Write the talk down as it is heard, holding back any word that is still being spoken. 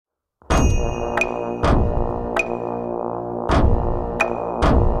Stone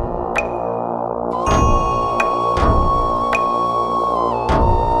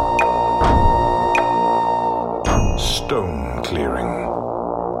Clearing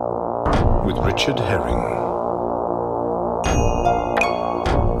with Richard Herring.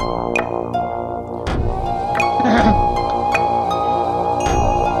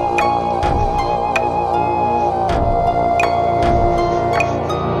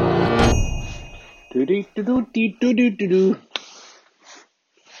 Do-do-do-do-do-do-do-do.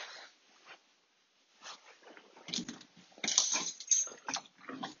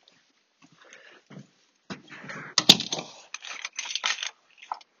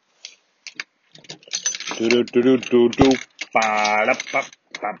 Do-do-do-do-do-do.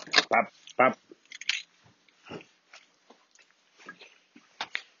 Ba-da-bap-bap-bap-bap.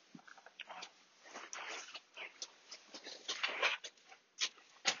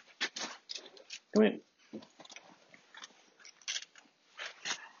 Come in.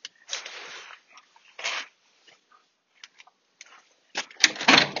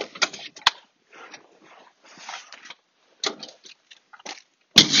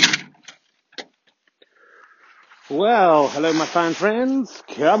 Well, hello my fine friends.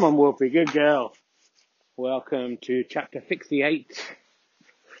 Come on, Wolfie, good girl. Welcome to chapter 68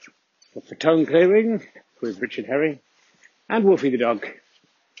 of Stone Clearing with Richard Herring and Wolfie the dog.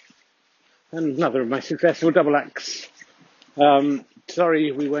 And another of my successful double acts.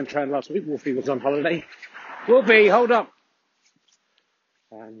 Sorry we weren't around last week. Wolfie was on holiday. Wolfie, hold up.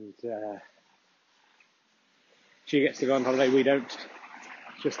 And she gets to go on holiday, we don't.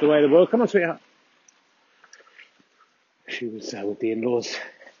 It's just the way of the world. Come on, sweetheart. She was with the in-laws.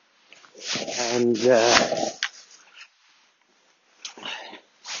 And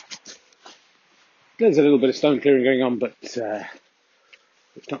there's a little bit of stone clearing going on, but it's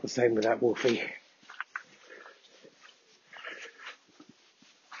not the same without Wolfie.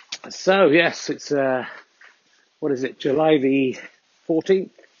 So, yes, it's, what is it, July the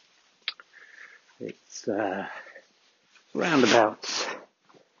 14th? It's around about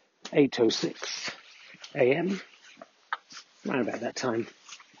 8:06 a.m., around about that time.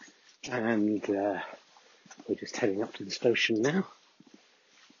 And we're just heading up to the station now.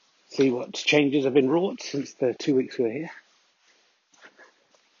 See what changes have been wrought since the 2 weeks we were here.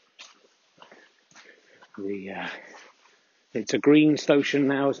 It's a green station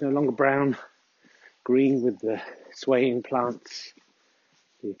now, it's no longer brown. Green with the swaying plants,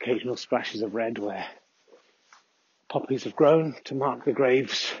 the occasional splashes of red where poppies have grown to mark the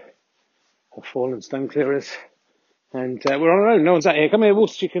graves of fallen stone clearers. And we're on our own, no one's out here. Come here,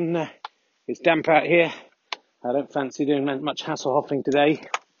 Wolf, you can, it's damp out here. I don't fancy doing much Hasselhoffing today.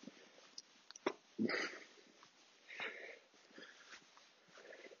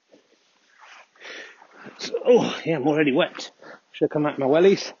 Oh, yeah, I'm already wet. Should come out my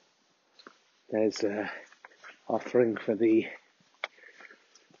wellies. There's offering for the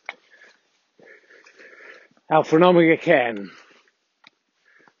Alpha and Omega Cairn.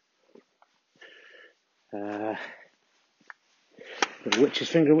 The Witch's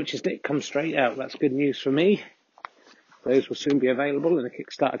Finger and Witch's Dick come straight out. That's good news for me. Those will soon be available in a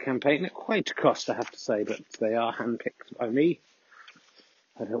Kickstarter campaign at quite a cost, I have to say, but they are handpicked by me.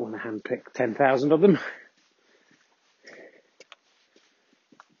 I don't want to handpick 10,000 of them.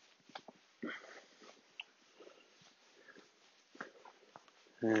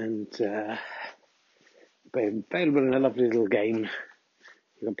 And available in a lovely little game.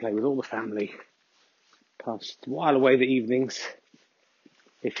 You can play with all the family. While away the evenings.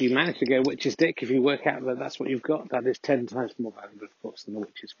 If you manage to get a Witch's Dick, if you work out that that's what you've got, that is 10 times more valuable, of course, than the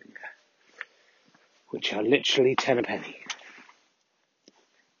Witch's Finger, which are literally 10 a penny.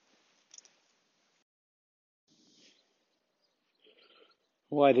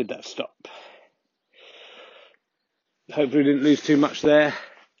 Why did that stop? Hopefully we didn't lose too much there.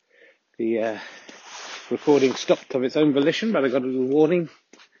 The recording stopped of its own volition, but I got a little warning.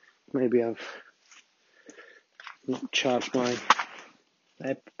 Maybe I've not charged my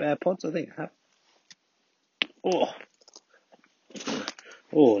AirPods, I think I have.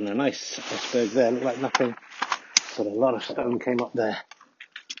 Oh, and a nice iceberg there, looked like nothing, but a lot of stone came up there.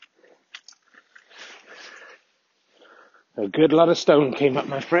 A good lot of stone came up,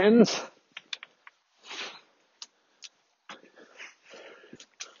 my friends.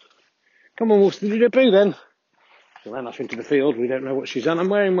 Come on, Wolf, did you do a poo then? She ran off into the field, we don't know what she's done. I'm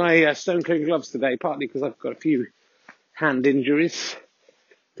wearing my stone clearing gloves today, partly because I've got a few hand injuries.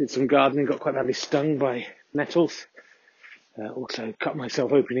 Did some gardening, got quite badly stung by nettles. Also cut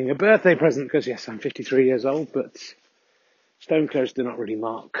myself opening a birthday present, because yes, I'm 53 years old, but stone clearers do not really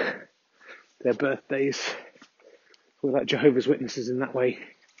mark their birthdays. We're like Jehovah's Witnesses in that way.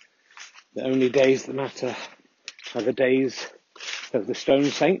 The only days that matter are the days of the stone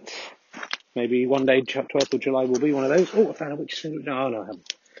saints. Maybe one day, 12th of July will be one of those. Oh, I found a witch's finger. No, I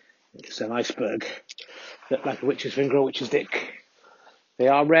haven't. It's an iceberg. Look like a witch's finger or witch's dick. They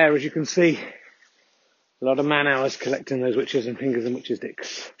are rare, as you can see. A lot of man hours collecting those witches and fingers and witches'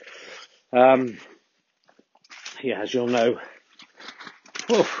 dicks. Yeah, as you'll know.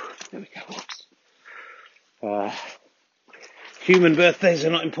 Oh, there we go. Human birthdays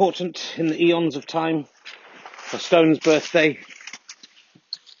are not important in the eons of time. A stone's birthday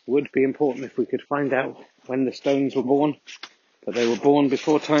would be important if we could find out when the stones were born, but they were born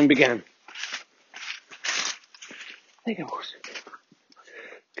before time began. There you go, Wolf.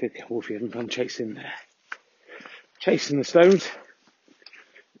 Good girl, Wolfie, having fun chasing the stones.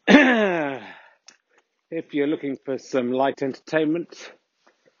 If you're looking for some light entertainment,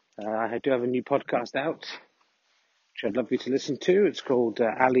 I do have a new podcast out, which I'd love you to listen to. It's called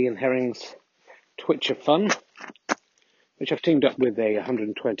Ali and Herring's Twitch of Fun, which I've teamed up with a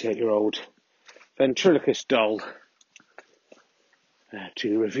 128-year-old ventriloquist doll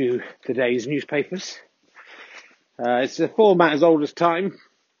to review today's newspapers. It's a format as old as time,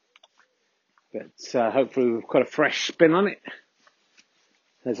 but hopefully we've got a fresh spin on it.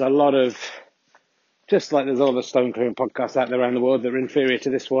 There's a lot of, just like there's all the stone clearing podcasts out there around the world that are inferior to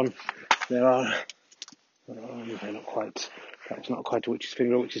this one, there are, they're not quite, that's not quite a witch's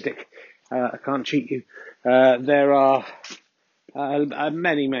finger or witch's dick. I can't cheat you. There are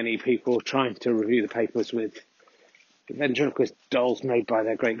many people trying to review the papers with ventriloquist dolls made by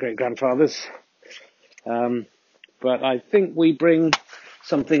their great-great-grandfathers. But I think we bring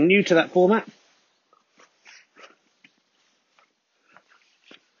something new to that format.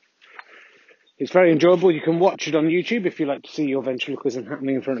 It's very enjoyable. You can watch it on YouTube if you like to see your ventriloquism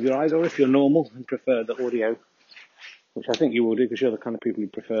happening in front of your eyes, or if you're normal and prefer the audio, which I think you will do because you're the kind of people who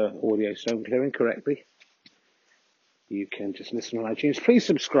prefer audio stone clearing correctly. You can just listen on iTunes. Please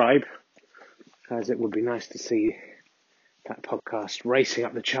subscribe, as it would be nice to see that podcast racing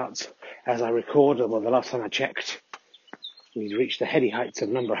up the charts as I record. Well, the last time I checked, we'd reached the heady heights of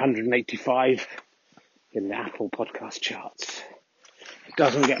number 185 in the Apple podcast charts. It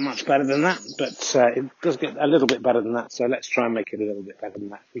doesn't get much better than that, but it does get a little bit better than that, so let's try and make it a little bit better than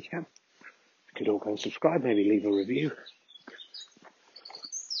that if we can. You could all go and subscribe, maybe leave a review.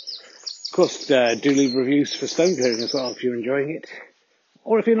 Of course, do leave reviews for stone clearing as well if you're enjoying it.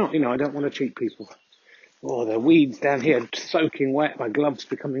 Or if you're not, I don't want to cheat people. Oh, the weeds down here soaking wet, my gloves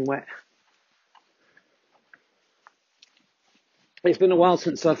becoming wet. It's been a while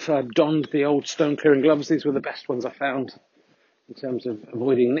since I've donned the old stone clearing gloves. These were the best ones I found in terms of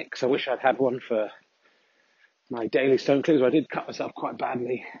avoiding nicks. I wish I'd had one for my daily stone clears. I did cut myself quite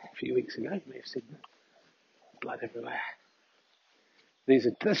badly a few weeks ago. You may have seen that. Blood everywhere.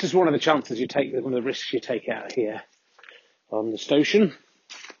 This is one of the chances you take, one of the risks you take out here on the station.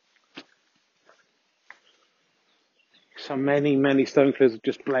 So many stone clears have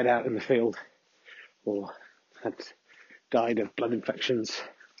just bled out in the field or had died of blood infections.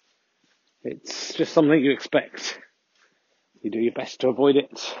 It's just something you expect. You do your best to avoid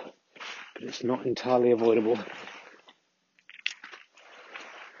it, but it's not entirely avoidable.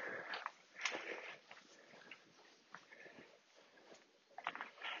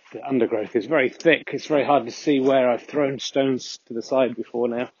 The undergrowth is very thick. It's very hard to see where I've thrown stones to the side before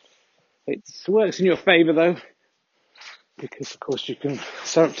now. It works in your favour though, because of course you can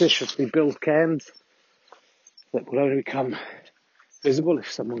surreptitiously build cairns that will only become visible if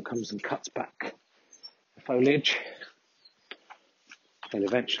someone comes and cuts back the foliage. And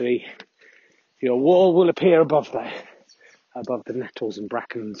eventually your wall will appear above there, above the nettles and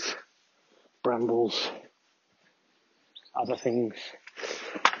brackens, brambles, other things.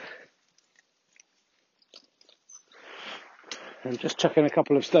 And just chucking a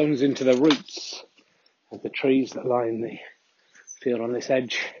couple of stones into the roots of the trees that line the field on this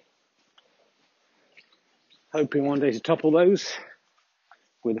edge. Hoping one day to topple those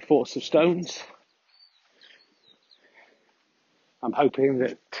with a force of stones. I'm hoping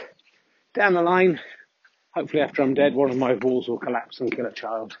that down the line, hopefully after I'm dead, one of my walls will collapse and kill a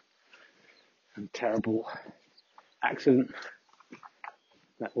child. A terrible accident.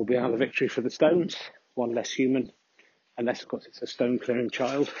 That will be another victory for the stones. One less human, unless of course it's a stone clearing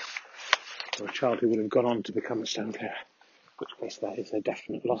child, or a child who would have gone on to become a stone clearer, in which case that is a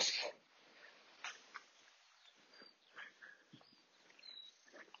definite loss.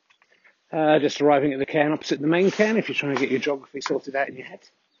 Just arriving at the cairn opposite the main cairn if you're trying to get your geography sorted out in your head.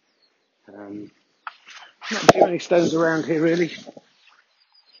 Not too many stones around here really. A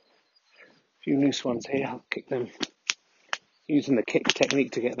few loose ones here. I'll kick them using the kick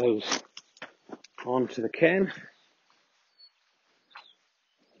technique to get those onto the cairn.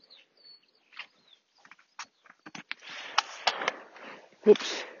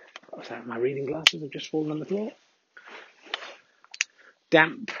 Whoops, got out my reading glasses, have just fallen on the floor.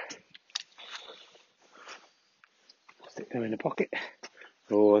 Damp. Stick them in a pocket.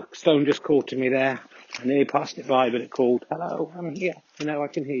 Or a stone just called to me there. I nearly passed it by, but it called, "Hello, I'm here. You know, I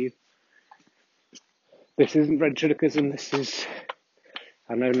can hear you." This isn't ventriloquism, this is...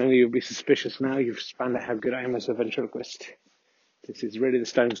 I know none of you will be suspicious now. You've found out how good I am as a ventriloquist. This is really the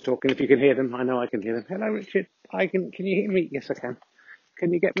stones talking. If you can hear them, I know I can hear them. "Hello, Richard. Can you hear me?" "Yes, I can."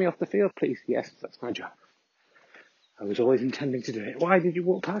 "Can you get me off the field, please?" "Yes, that's my job." I was always intending to do it. "Why did you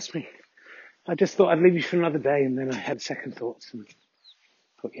walk past me?" "I just thought I'd leave you for another day," and then I had second thoughts and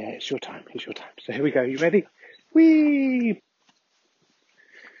thought, yeah, it's your time. So here we go. You ready? Whee!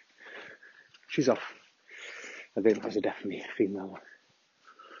 She's off. I think that was definitely a female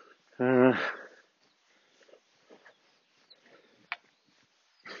one.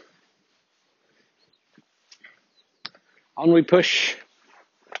 On we push.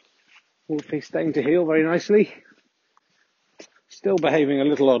 Wolfie staying to heel very nicely. Still behaving a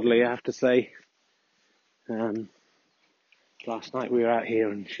little oddly, I have to say. Last night we were out here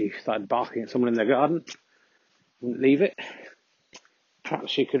and she started barking at someone in their garden. Wouldn't leave it. Perhaps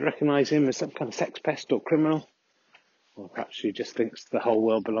she could recognise him as some kind of sex pest or criminal. Or perhaps she just thinks the whole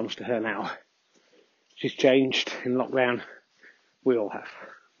world belongs to her now. She's changed in lockdown. We all have.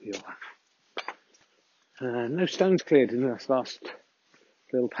 No stones cleared in this last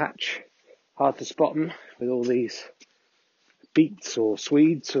little patch. Hard to spot them with all these beets or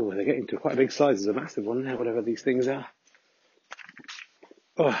swedes, or they're getting to quite a big size. There's a massive one now, whatever these things are.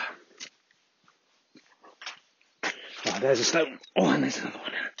 Oh, there's a stone. Oh, and there's another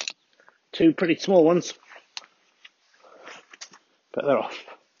one. Two pretty small ones, but they're off.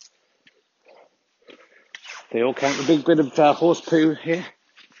 They all count the big bit of horse poo here.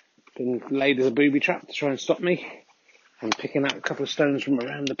 Been laid as a booby trap to try and stop me. I'm picking out a couple of stones from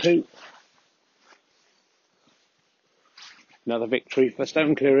around the poo. Another victory for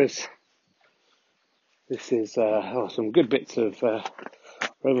stone clearers. This is some good bits of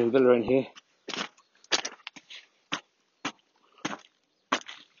Roman villa in here.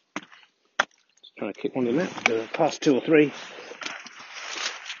 Just trying to kick one in there. The past two or three.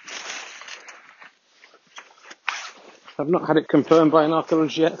 I've not had it confirmed by an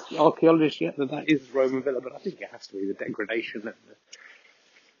archaeologist yet that that is Roman villa, but I think it has to be the degradation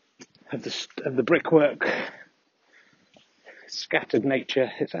of the brickwork, scattered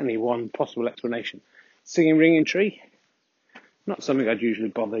nature. It's only one possible explanation. Singing ringing tree, not something I'd usually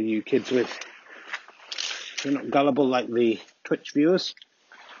bother you kids with. You're not gullible like the Twitch viewers,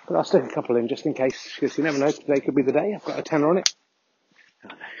 but I'll stick a couple in just in case, because you never know, today could be the day. I've got a tenner on it.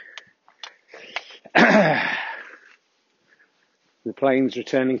 The planes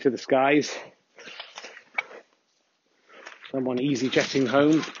returning to the skies. Someone easy jetting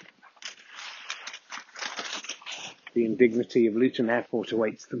home. The indignity of Luton Airport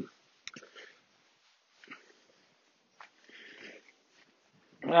awaits them.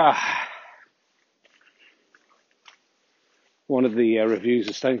 One of the reviews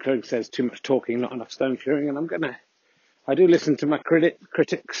of stone clearing says too much talking, not enough stone clearing, and I do listen to my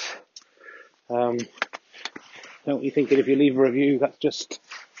critics. Don't you think that if you leave a review, that's just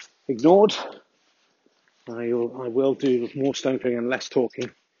ignored? I will do more stone clearing and less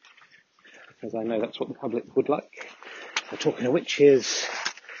talking, because I know that's what the public would like. Talking of which, here's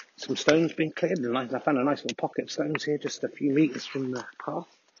some stones being cleared. I found a nice little pocket of stones here, just a few metres from the path.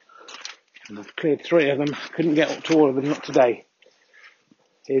 And I've cleared 3 of them. Couldn't get up to all of them, not today.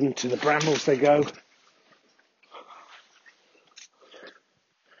 Into the brambles they go.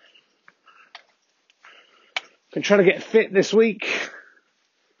 Been trying to get fit this week.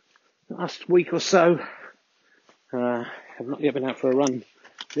 Last week or so. Have not yet been out for a run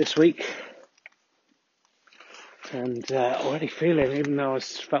this week. And already feeling, even though I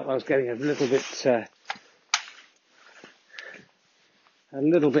felt I was getting a little bit fitter,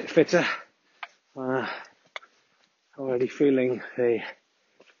 already feeling the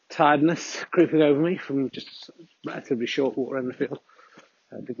tiredness creeping over me from just a relatively short walk around the field.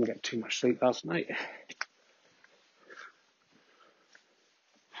 I didn't get too much sleep last night.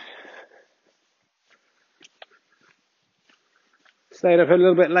 Stayed up a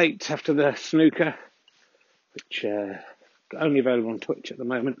little bit late after the snooker, which only available on Twitch at the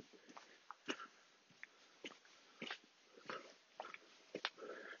moment.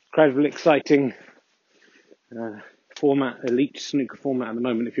 Incredibly exciting format, elite snooker format at the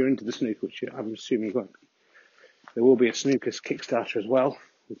moment. If you're into the snooker, which I'm assuming you won't, there will be a snookers Kickstarter as well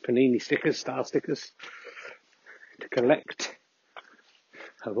with Panini stickers, style stickers to collect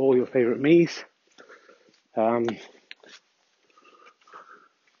of all your favourite Miis.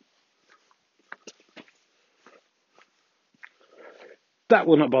 That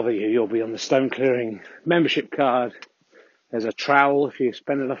will not bother you. You'll be on the Stone Clearing membership card. There's a trowel if you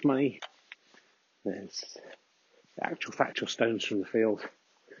spend enough money. There's actual factual stones from the field.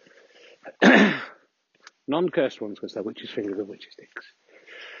 Non-cursed ones because they're witches' fingers and witches' sticks.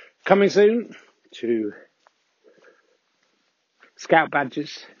 Coming soon to Scout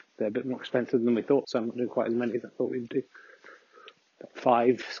badges. They're a bit more expensive than we thought, so I'm not doing quite as many as I thought we'd do. Got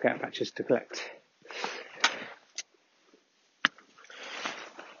 5 Scout badges to collect.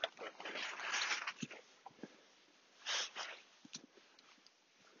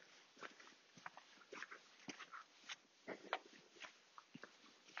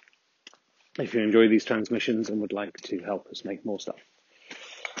 If you enjoy these transmissions and would like to help us make more stuff,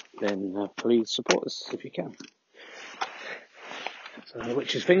 then please support us if you can. So the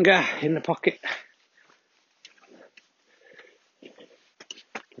witch's finger in the pocket.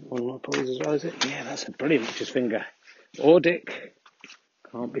 One more pose as well, is it? Yeah, that's a brilliant witch's finger. Or dick.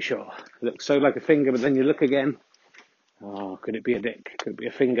 Can't be sure. It looks so like a finger, but then you look again. Oh, could it be a dick? Could it be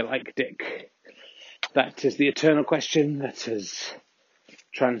a finger like dick? That is the eternal question that has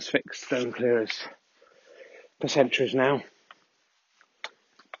transfixed stone clearers for centuries now.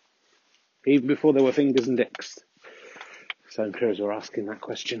 Even before there were fingers and dicks, stone clearers were asking that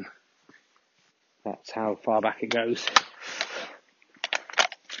question. That's how far back it goes.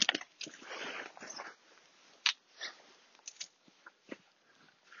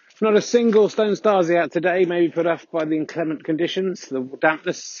 Not a single Stone Stasi out today, maybe put off by the inclement conditions, the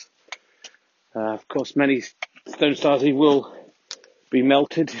dampness. Of course, many Stone Stasi will be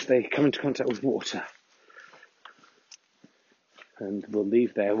melted if they come into contact with water, and will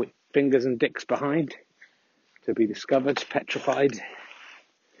leave their fingers and dicks behind to be discovered, petrified.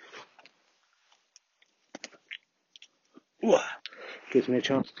 Gives me a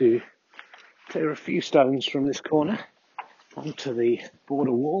chance to clear a few stones from this corner onto the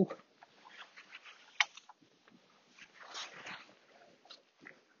border wall.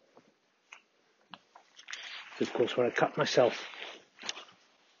 This is, of course, where I cut myself.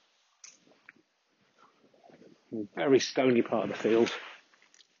 A very stony part of the field.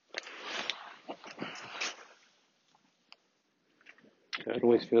 So it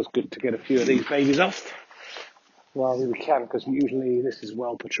always feels good to get a few of these babies off while we can, because usually this is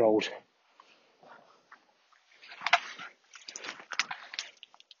well patrolled.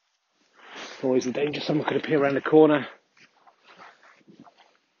 Always the danger someone could appear around the corner.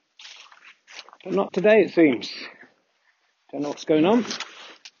 But not today, it seems. Don't know what's going on,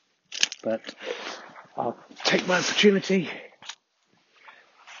 but I'll take my opportunity.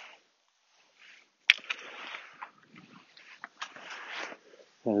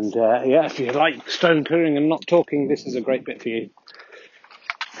 And if you like stone clearing and not talking, this is a great bit for you.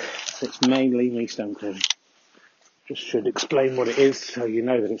 It's mainly me stone clearing. Just should explain what it is so you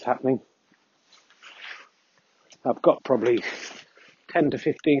know that it's happening. I've got probably 10 to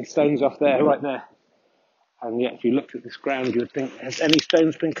 15 stones off there, right there. And yet, if you looked at this ground, you would think, has any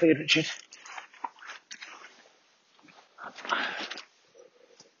stones been cleared, Richard?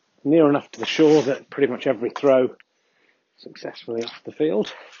 Near enough to the shore that pretty much every throw successfully off the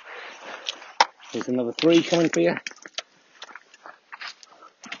field. There's another 3 coming for you.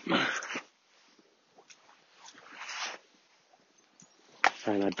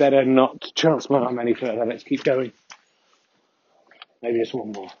 And I'd better not chance my arm any further. Let's keep going. Maybe just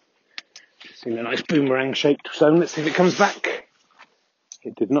one more. Just seen a nice boomerang shaped stone. Let's see if it comes back.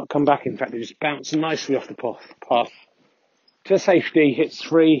 It did not come back. In fact, it just bounced nicely off the path. To safety, it's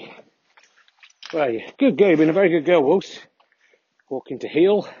 3. Well, good girl. You've been a very good girl, Wolves. Walking to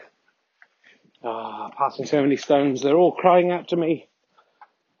heel. Passing so many stones. They're all crying out to me.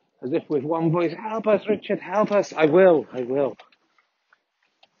 As if with one voice, help us, Richard, help us. I will.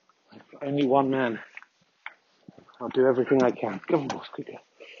 Only one man. I'll do everything I can. Come on, boss, quicker.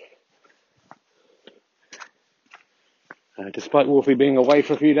 Despite Wolfie being away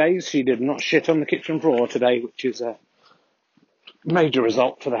for a few days, she did not shit on the kitchen floor today, which is a major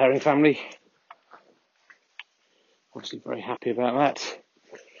result for the Herring family. Obviously very happy about that.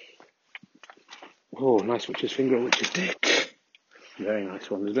 Oh, nice witch's finger, witch's dick. Very nice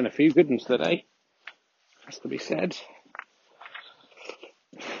one. There's been a few good ones today, has to be said.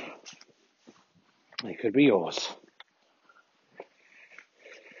 They could be yours.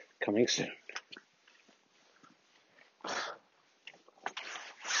 Coming soon.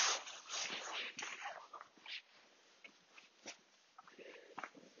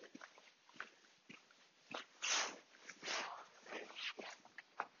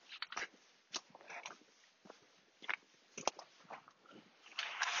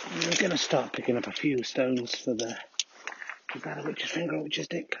 going to start picking up a few stones for the... Is that a witch's finger or witch's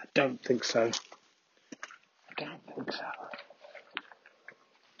dick? I don't think so. I don't think so.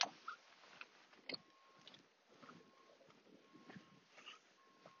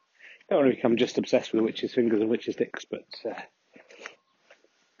 Don't want to become just obsessed with witches' fingers and witches' dicks, but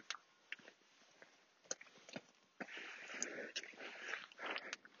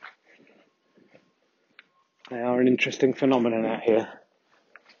they are an interesting phenomenon out here.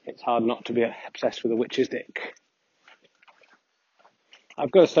 It's hard not to be obsessed with a witch's dick.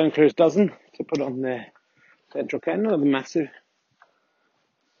 I've got a Stoneclearer's dozen to put on the central cairn, none of them massive.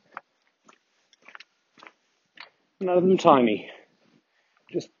 None of them tiny.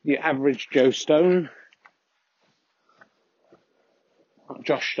 Just the average Joe Stone. Not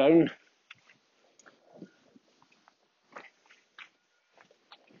Josh Stone.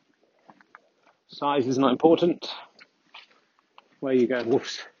 Size is not important. Where you go,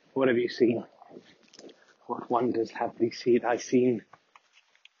 woofs, what have you seen? What wonders have I seen?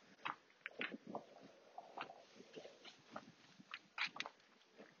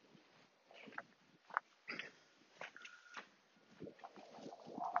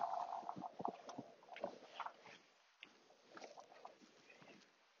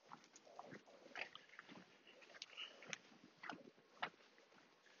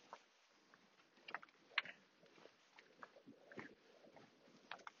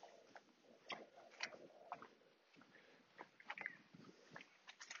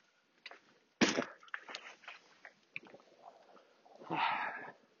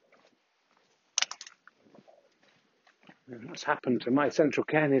 What's happened to my central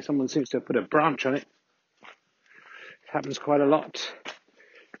cairn here? Someone seems to have put a branch on it. It happens quite a lot.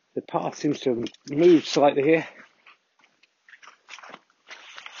 The path seems to have moved slightly here.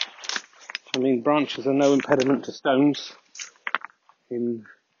 I mean, branches are no impediment to stones. In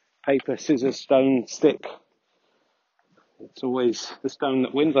paper, scissors, stone, stick, it's always the stone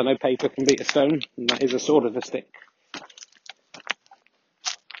that wins. I know paper can beat a stone, and that is a sort of a stick.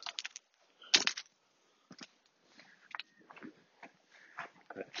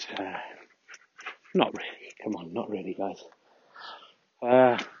 But not really. Come on, not really, guys.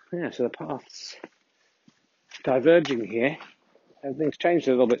 So the path's diverging here. Everything's changed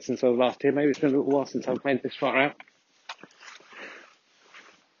a little bit since I was last here. Maybe it's been a little while since I've made this far out.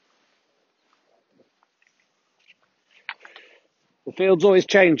 The field's always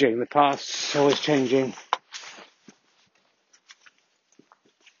changing. The path's always changing.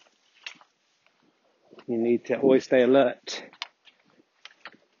 You need to always stay alert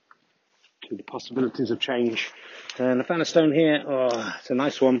to the possibilities of change. And I found a stone here. Oh, it's a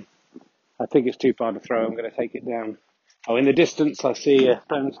nice one. I think it's too far to throw. I'm going to take it down. Oh, in the distance, I see a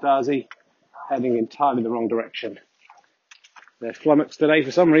stone Stasi heading entirely the wrong direction. They're flummoxed today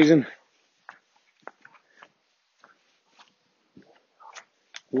for some reason.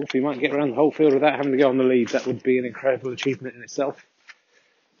 If we might get around the whole field without having to go on the lead, that would be an incredible achievement in itself.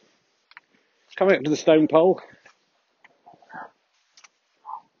 Coming up to the stone pole.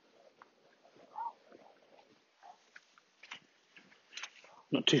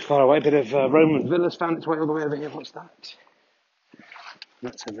 Not too far away, a bit of Roman villas found its way all the way over here. What's that?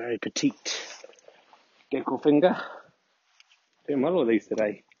 That's a very petite Gecko finger. Doing well with these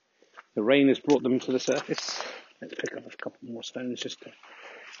today. The rain has brought them to the surface. Let's pick up a couple more stones just to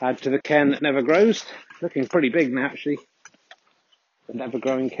add to the cairn that never grows. Looking pretty big now, actually. The never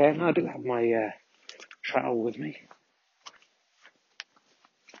growing cairn. I do have my trowel with me.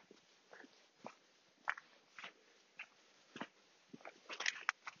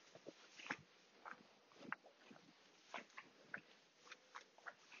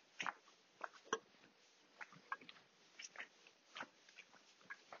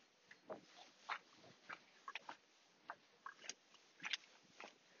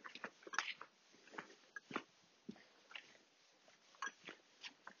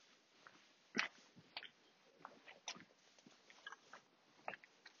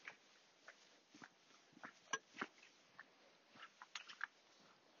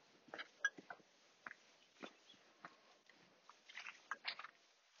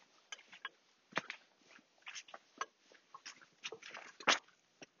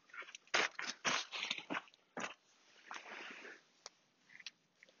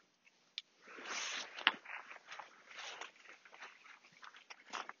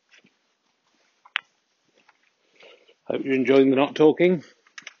 Hope you're enjoying the not talking.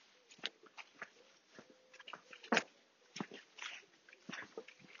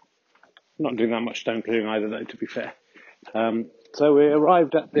 Not doing that much stone clearing either, though, to be fair. So we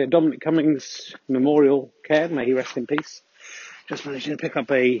arrived at the Dominic Cummings Memorial Cairn, may he rest in peace. Just managed to pick up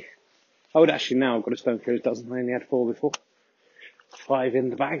a I would actually now, I've got a stone clearer's dozen. I only had 4 before. 5 in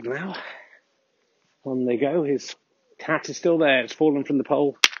the bag now. On they go. His hat is still there. It's fallen from the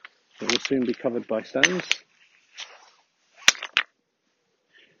pole. It will soon be covered by stones.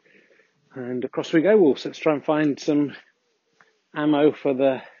 And across we go, Wolves. Let's try and find some ammo for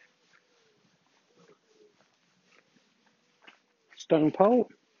the stone pole.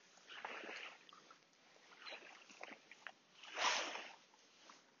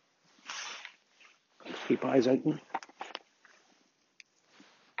 Keep eyes open.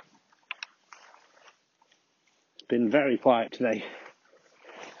 It's been very quiet today.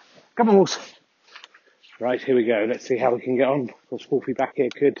 Come on, Wolves. Right, here we go. Let's see how we can get on. Of course, Wolfie back here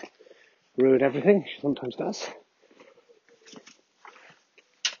could ruin everything. She sometimes does.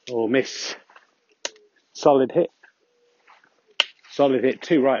 Or miss. Solid hit. Solid hit.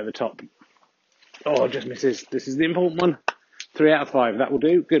 2 right at the top. Oh, just misses. This is the important one. 3 out of 5. That will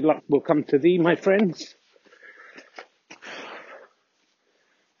do. Good luck will come to thee, my friends.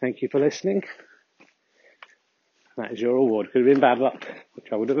 Thank you for listening. That is your reward. Could have been bad luck,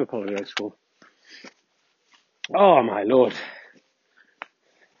 which I would have apologised for. Oh, my lord.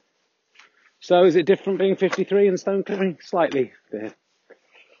 So is it different being 53 and stone clearing? Slightly.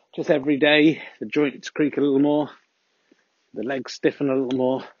 Just every day, the joints creak a little more. The legs stiffen a little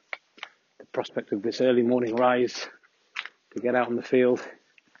more. The prospect of this early morning rise to get out on the field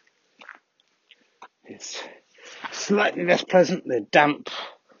is slightly less pleasant. They're damp.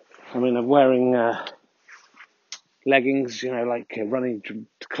 I mean, I'm wearing leggings, like running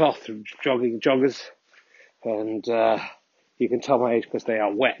cloth, jogging joggers. And you can tell my age because they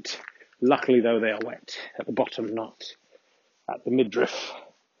are wet. Luckily, though, they are wet at the bottom, not at the midriff.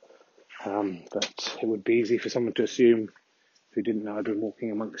 But it would be easy for someone to assume, who didn't know I'd been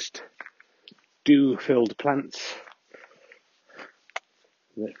walking amongst dew-filled plants,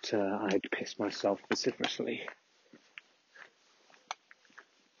 that I'd piss myself vociferously.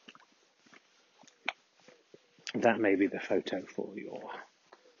 That may be the photo for your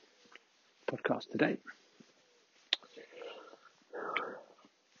podcast today.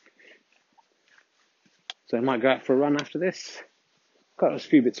 So I might go out for a run after this. Got a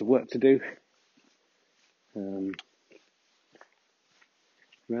few bits of work to do.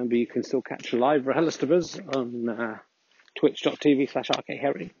 Remember, you can still catch live RHLSTVs on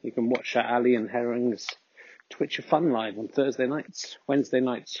twitch.tv/RKHerring. You can watch Ali and Herring's Twitch of Fun live on Thursday nights, Wednesday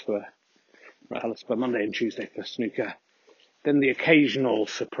nights for RHLSTV, Monday and Tuesday for snooker. Then the occasional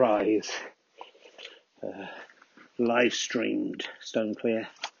surprise live streamed Stone Clear,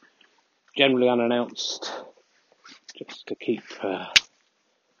 generally unannounced, just to keep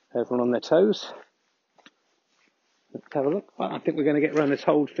everyone on their toes. Let's have a look. Well, I think we're going to get around this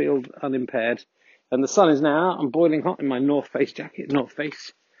whole field unimpaired. And the sun is now out. I'm boiling hot in my North Face jacket. North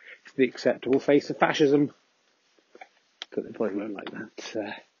Face is the acceptable face of fascism. But they probably won't like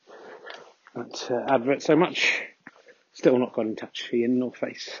that advert so much. Still not got in touch. Ian North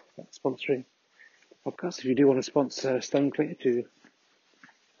Face, that's sponsoring the podcast. If you do want to sponsor Stone Clear, to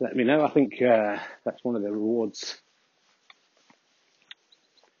let me know. I think that's one of the rewards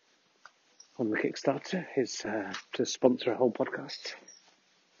on the Kickstarter, is to sponsor a whole podcast.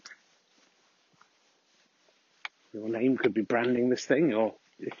 Your name could be branding this thing, or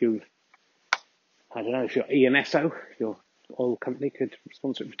if you're ENSO, your oil company could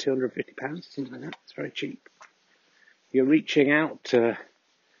sponsor it for £250, something like that. It's very cheap. You're reaching out to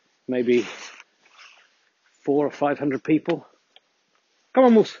maybe 400 or 500 people. Come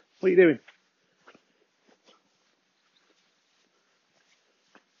on, Wolf, what are you doing?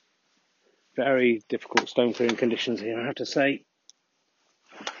 Very difficult stone clearing conditions here, I have to say.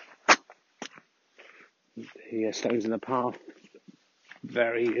 The stones in the path,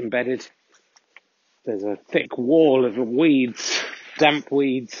 very embedded. There's a thick wall of weeds, damp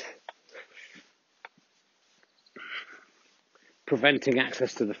weeds, preventing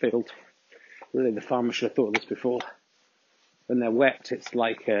access to the field. Really, the farmer should have thought of this before. When they're wet, it's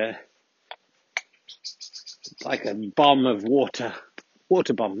like a bomb of water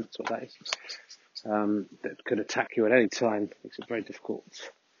bomb, that's what that is, that could attack you at any time. Makes it very difficult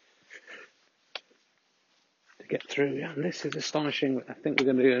to get through. Yeah, and this is astonishing. I think we're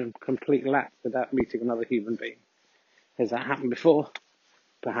going to do a complete lap without meeting another human being. Has that happened before?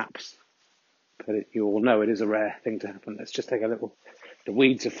 Perhaps. But you all know it is a rare thing to happen. Let's just take a little... The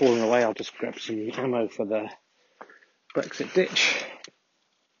weeds have fallen away. I'll just grab some ammo for the Brexit ditch.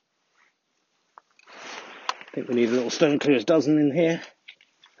 I think we need a little Stone Clearer's dozen in here.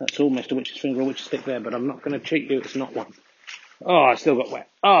 That's almost a witch's finger or witch's stick there, but I'm not going to cheat you. It's not one. Oh, I still got wet.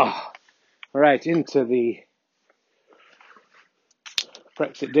 Oh, right, into the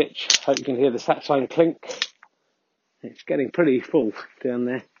Brexit ditch. Hope you can hear the sat sign clink. It's getting pretty full down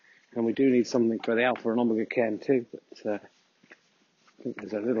there, and we do need something for the Alpha and Omega cairn too, but I think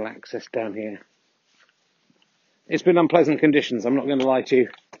there's a little access down here. It's been unpleasant conditions, I'm not going to lie to you.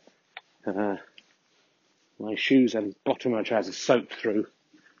 My shoes and bottom of my trousers soaked through.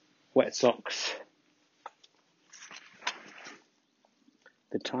 Wet socks.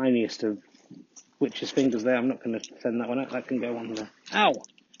 The tiniest of witch's fingers there. I'm not going to send that one out. That can go on there. Ow!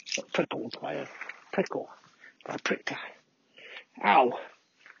 Got prickled by a prickle. By a prickler. Ow!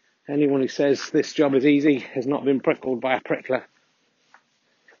 Anyone who says this job is easy has not been prickled by a prickler.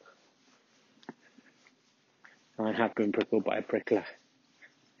 I have been prickled by a prickler.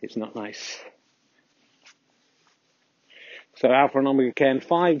 It's not nice. So Alpha and Omega cairn,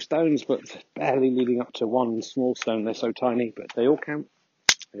 5 stones, but barely leading up to 1 small stone. They're so tiny, but they all count.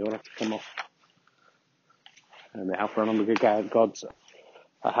 They all have to come off. And the Alpha and Omega gods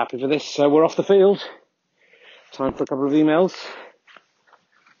are happy for this. So we're off the field. Time for a couple of emails.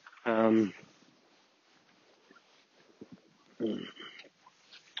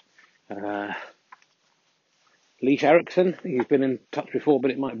 Leif Erikson, he's been in touch before, but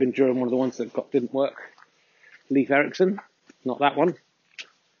it might have been during one of the ones that didn't work. Leif Erikson, not that one,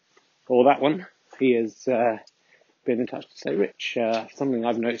 or that one. He has been in touch to say, Rich, something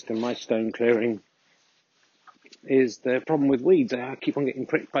I've noticed in my stone clearing is the problem with weeds. I keep on getting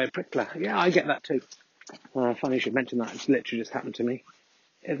pricked by a prickler. Yeah, I get that too. Funny you should mention that. It's literally just happened to me.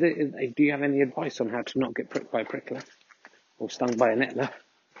 Do you have any advice on how to not get pricked by a prickler or stung by a nettler?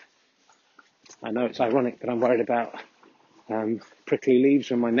 I know it's ironic that I'm worried about prickly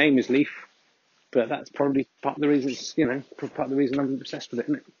leaves when my name is Leaf, but that's probably part of the reason. Part of the reason I'm obsessed with it,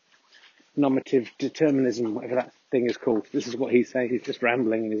 isn't it? Normative determinism, whatever that thing is called. This is what he's saying. He's just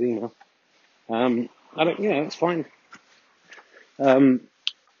rambling in his email. It's fine.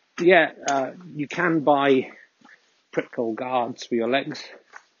 You can buy prickle guards for your legs.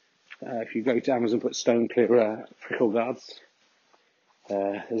 If you go to Amazon, put stone clear prickle guards.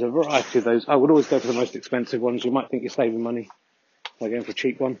 There's a variety of those. I would always go for the most expensive ones. You might think you're saving money by going for a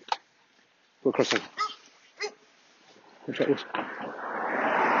cheap one. Go across there.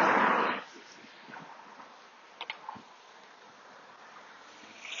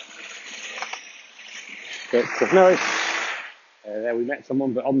 But no, there we met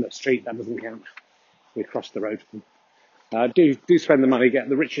someone, but on the street that doesn't count. We crossed the road. Do spend the money. Get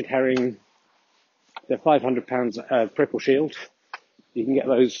the Richard Herring. They're £500 prickle shield. You can get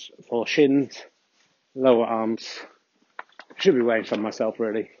those for shins, lower arms. Should be wearing some myself,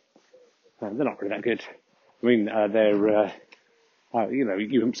 really. They're not really that good. I mean,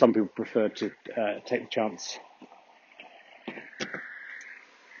 some people prefer to take the chance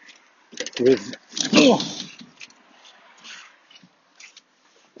with.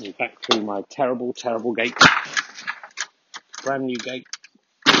 Back to my terrible, terrible gate. Brand new gate.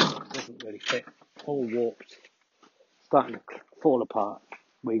 Doesn't really fit. All warped. Starting to fall apart.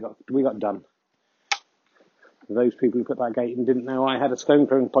 We got done. For those people who put that gate in didn't know I had a stone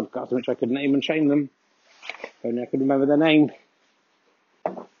clearing podcast in which I could name and shame them. If only I could remember their name.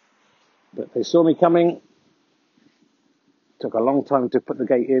 But they saw me coming. Took a long time to put the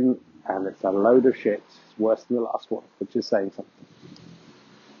gate in, and it's a load of shit. It's worse than the last one, which is saying something.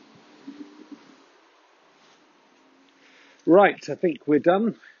 Right, I think we're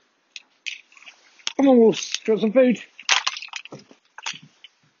done. Come on, Wolves, got some food.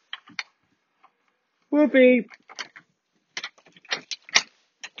 Whoopee.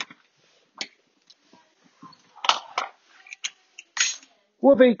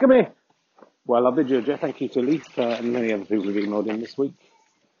 Whoopee, come here. Well, I bid you a thank you to Leaf and many other people who've emailed in this week.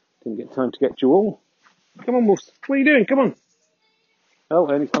 Didn't get time to get to you all. Come on, Wolves. What are you doing? Come on. Oh,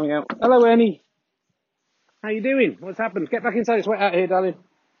 Ernie's coming out. Hello, Ernie. How you doing? What's happened? Get back inside. It's wet out here, darling.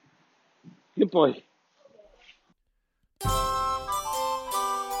 Good boy.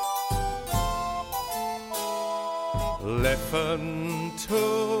 Listen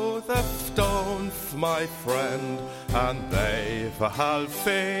to the stones, my friend, and they've a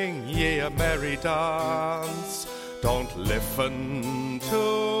halving ye a merry dance. Don't listen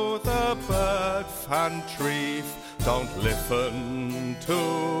to the bird and tree. Don't listen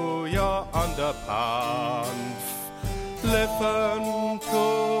to your underpants. Listen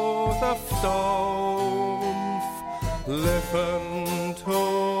to the stones. Listen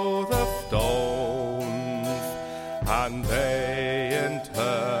to the stones. And they in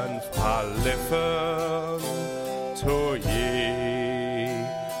turn shall listen to ye,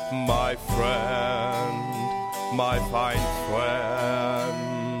 my friend, my fine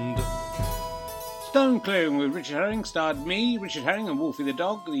friend. Stone Clearing with Richard Herring starred me, Richard Herring, and Wolfie the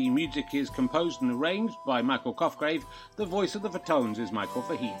dog. The music is composed and arranged by Michael Cofgrave. The voice of the Fatones is Michael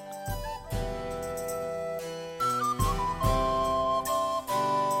Fahey.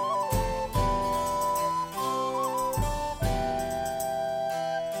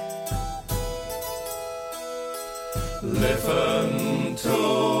 Listen to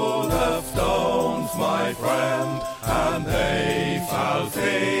the Fatones, my friend, and they shall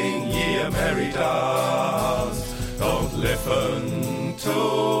sing ye a merry dance. Don't listen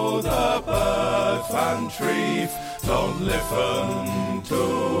to the birds and trees, don't listen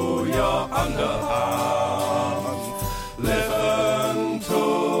to your underhands. Listen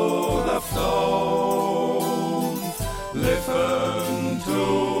to the Fatones, listen to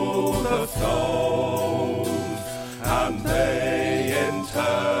the Fatones, and they in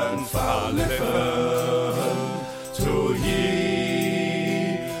turn shall listen to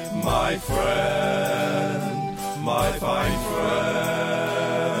ye, my friend, my fine friend.